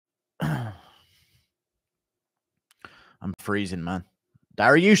I'm freezing, man.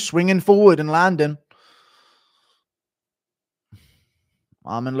 Dariush swinging forward and landing.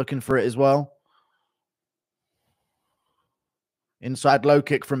 Arman looking for it as well. Inside low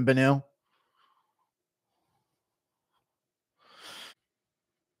kick from Beneil.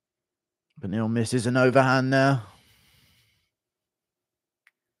 Beneil misses an overhand there.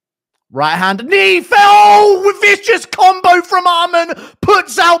 Right hand knee fell with vicious combo from Arman.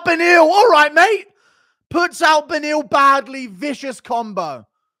 Puts out Beneil. All right, mate. Puts out Beneil badly. Vicious combo.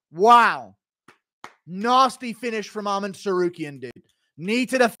 Wow. Nasty finish from Arman Tsarukyan, dude. Knee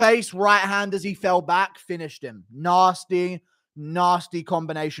to the face, right hand as he fell back. Finished him. Nasty, nasty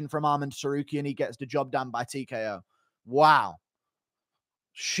combination from Arman Tsarukyan. He gets the job done by TKO. Wow.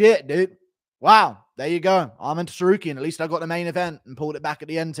 Shit, dude. Wow. There you go. Arman Tsarukyan. At least I got the main event and pulled it back at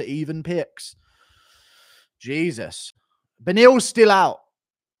the end to even picks. Jesus. Beneil's still out.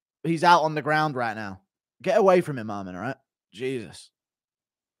 He's out on the ground right now. Get away from him, Arman, all right? Jesus.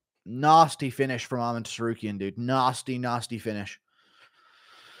 Nasty finish from Arman Tsarukyan, dude. Nasty, nasty finish.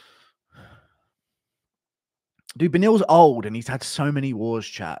 Dude, Beneil's old and he's had so many wars,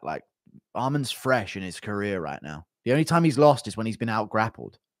 chat. Like, Arman's fresh in his career right now. The only time he's lost is when he's been out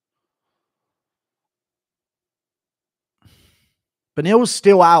grappled. Beneil's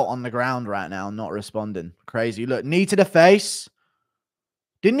still out on the ground right now, not responding. Crazy. Look, knee to the face.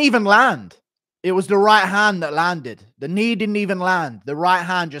 Didn't even land. It was the right hand that landed. The knee didn't even land. The right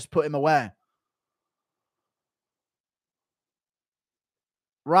hand just put him away.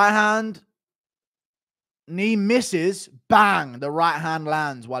 Right hand. Knee misses. Bang. The right hand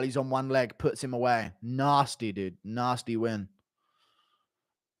lands while he's on one leg. Puts him away. Nasty, dude. Nasty win.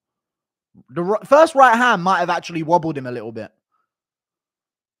 The first right hand might have actually wobbled him a little bit.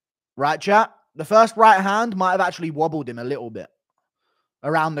 Right, chat? The first right hand might have actually wobbled him a little bit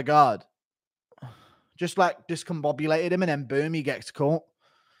around the guard. Just like discombobulated him and then boom, he gets caught.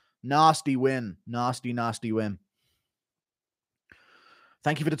 Nasty win. Nasty, nasty win.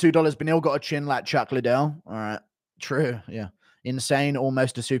 Thank you for the $2. Beneil got a chin like Chuck Liddell. All right. True. Yeah. Insane.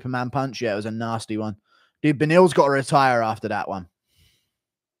 Almost a Superman punch. Yeah, it was a nasty one. Dude, Beneil's got to retire after that one.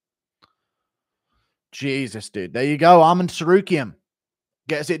 Jesus, dude. There you go. Arman Tsarukyan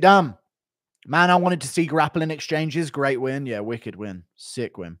gets it done. Man, I wanted to see grappling exchanges. Great win. Yeah, wicked win.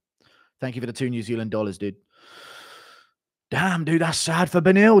 Sick win. Thank you for the $2 New Zealand, dude. Damn, dude, that's sad for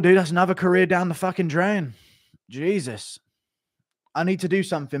Beneil, dude. That's another career down the fucking drain. Jesus. I need to do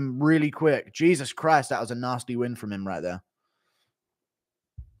something really quick. Jesus Christ, that was a nasty win from him right there.